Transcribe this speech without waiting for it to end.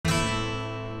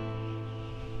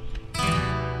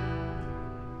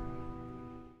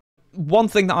one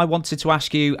thing that I wanted to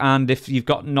ask you, and if you've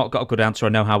not got a good answer, I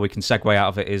know how we can segue out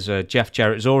of it, is Jeff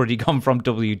Jarrett has already gone from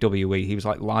WWE. He was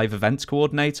like live events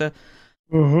coordinator.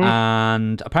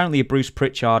 And apparently a Bruce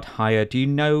Pritchard hire. Do you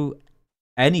know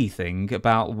anything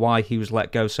about why he was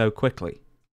let go so quickly?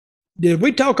 Did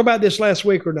we talk about this last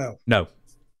week or no? No.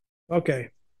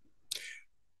 Okay.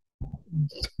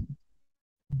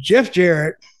 Jeff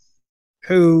Jarrett,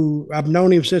 who I've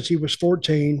known him since he was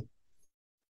 14,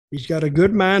 he's got a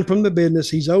good mind from the business.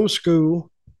 He's old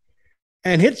school.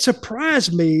 And it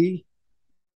surprised me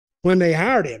when they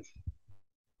hired him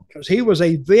because he was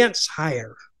a Vince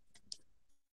hire.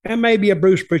 And maybe a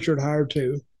Bruce Pritchard hire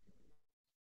too.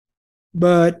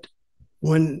 But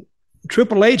when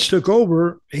Triple H took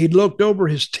over, he looked over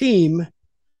his team,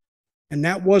 and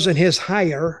that wasn't his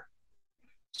hire.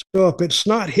 So if it's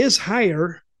not his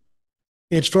hire,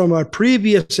 it's from a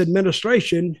previous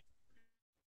administration,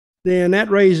 then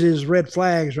that raises red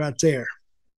flags right there.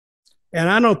 And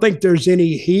I don't think there's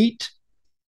any heat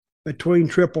between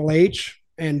Triple H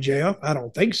and Jeff. I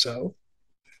don't think so.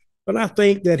 But I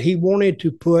think that he wanted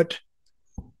to put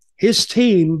his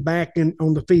team back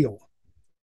on the field.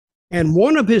 And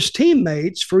one of his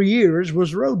teammates for years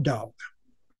was Road Dogg.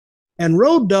 And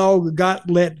Road Dogg got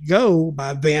let go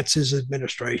by Vance's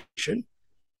administration.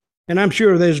 And I'm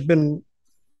sure there's been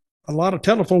a lot of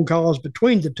telephone calls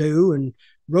between the two. And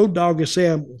Road Dogg has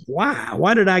said, why?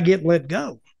 Why did I get let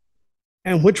go?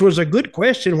 And which was a good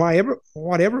question,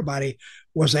 what everybody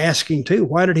was asking too.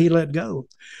 Why did he let go?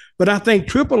 But I think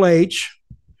Triple H,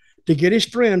 to get his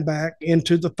friend back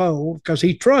into the fold, because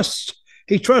he trusts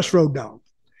Road Dogg.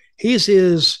 He's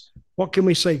his, what can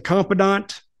we say,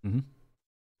 confidant.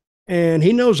 And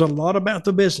he knows a lot about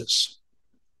the business.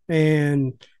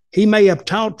 And he may have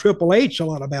taught Triple H a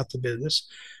lot about the business,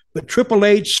 but Triple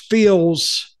H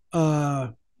feels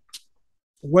well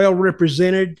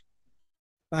represented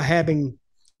by having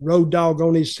Road Dogg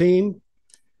on his team.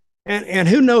 And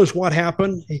who knows what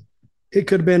happened. It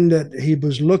could have been that he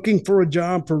was looking for a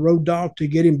job for Road Dogg to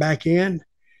get him back in.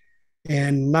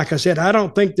 And like I said, I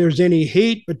don't think there's any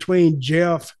heat between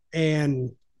Jeff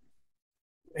and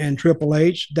Triple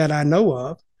H that I know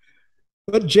of.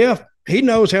 But Jeff, he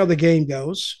knows how the game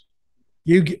goes.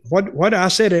 What I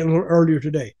said earlier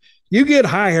today, you get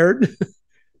hired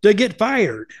to get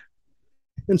fired.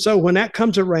 And so when that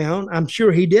comes around, I'm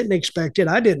sure he didn't expect it.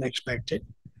 I didn't expect it.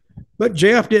 But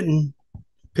Jeff didn't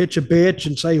pitch a bitch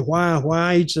and say,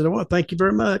 why? He said, well, thank you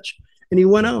very much. And he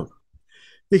went on.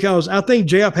 Because I think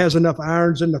Jeff has enough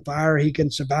irons in the fire. He can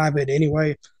survive it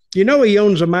anyway. You know he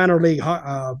owns a minor league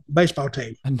baseball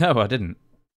team. No, I didn't.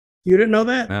 You didn't know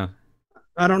that? No.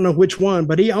 I don't know which one,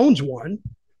 but he owns one.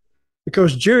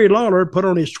 Because Jerry Lawler put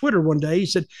on his Twitter one day, he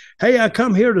said, hey, I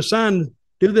come here to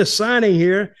do this signing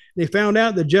here. And he found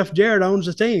out that Jeff Jarrett owns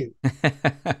the team.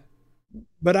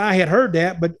 But I had heard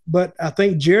that, but I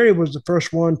think Jerry was the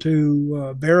first one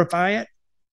to verify it.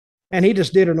 And he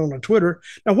just did it on a Twitter.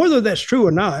 Now, whether that's true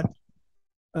or not,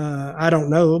 I don't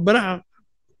know. But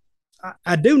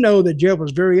I do know that Jeff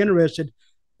was very interested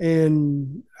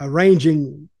in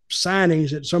arranging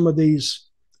signings at some of these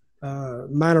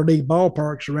minor league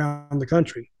ballparks around the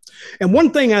country. And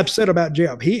one thing I've said about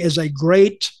Jeff, he is a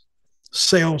great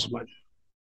salesman.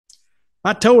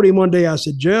 I told him one day, I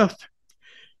said, Jeff,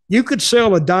 you could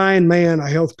sell a dying man a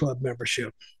health club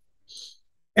membership.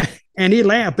 And he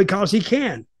laughed because he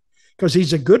can, because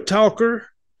he's a good talker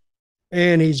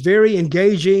and he's very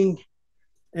engaging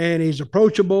and he's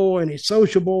approachable and he's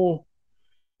sociable.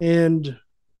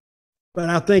 But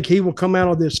I think he will come out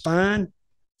of this fine.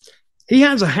 He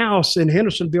has a house in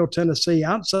Hendersonville, Tennessee,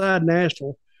 outside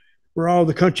Nashville, where all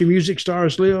the country music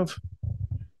stars live.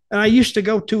 And I used to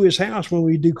go to his house when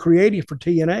we do creative for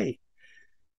TNA.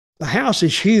 The house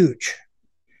is huge,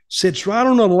 sits right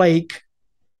on a lake,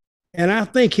 and I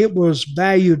think it was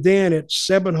valued then at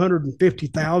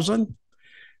 $750,000.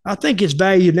 I think it's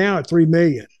valued now at $3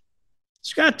 million.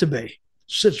 It's got to be.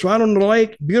 Sits right on the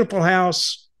lake, beautiful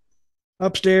house.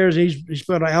 Upstairs, he's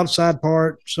got an outside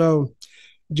part. So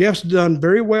Jeff's done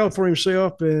very well for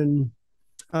himself, and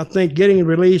I think getting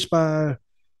released by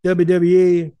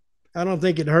WWE, I don't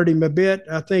think it hurt him a bit.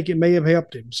 I think it may have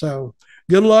helped him. So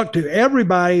good luck to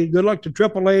everybody. Good luck to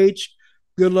Triple H.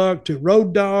 Good luck to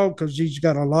Road Dogg, because he's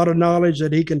got a lot of knowledge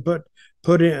that he can put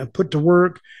to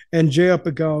work, and Jeff,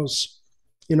 because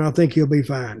I think he'll be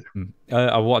fine.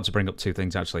 I wanted to bring up two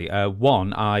things, actually.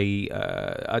 One,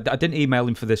 I didn't email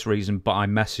him for this reason, but I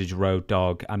messaged Road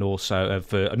Dogg, and also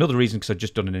for another reason, because I'd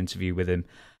just done an interview with him.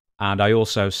 And I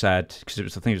also said, because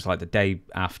I think it was like the day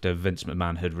after Vince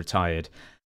McMahon had retired,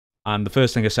 and the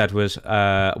first thing I said was,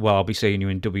 well, I'll be seeing you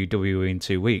in WWE in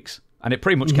 2 weeks. And it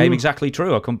pretty much came exactly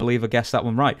true. I couldn't believe I guessed that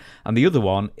one right. And the other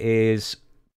one is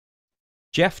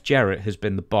Jeff Jarrett has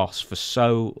been the boss for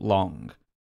so long.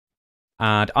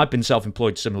 And I've been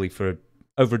self-employed similarly for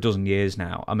over a dozen years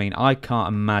now. I mean, I can't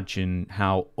imagine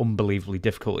how unbelievably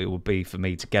difficult it would be for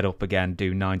me to get up again,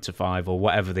 do 9 to 5 or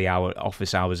whatever the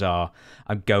office hours are,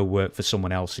 and go work for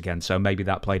someone else again. So maybe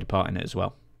that played a part in it as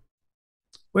well.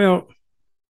 Well,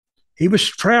 he was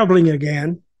traveling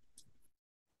again.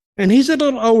 And he's a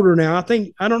little older now.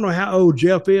 I don't know how old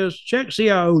Jeff is. Check, see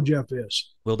how old Jeff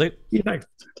is. Will do. He's like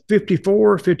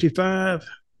 54, 55.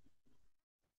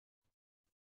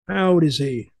 How old is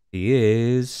he?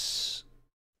 He was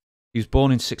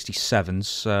born in 67,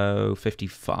 so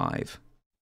 55.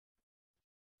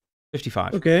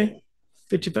 55. Okay,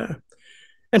 55.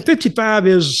 And 55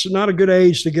 is not a good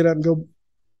age to get up and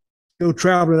go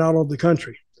traveling all over the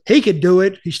country. He could do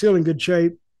it. He's still in good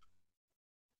shape.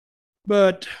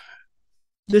 But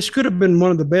this could have been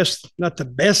one of the best, not the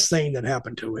best thing that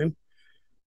happened to him,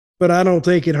 but I don't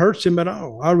think it hurts him at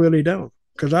all. I really don't.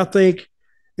 Because I think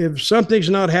if something's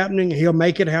not happening, he'll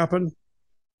make it happen.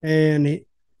 And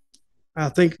I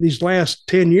think these last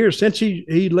 10 years, since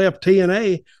he left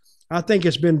TNA, I think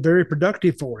it's been very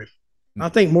productive for him. I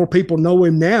think more people know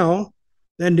him now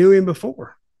than knew him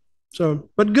before. So,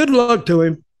 but good luck to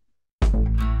him.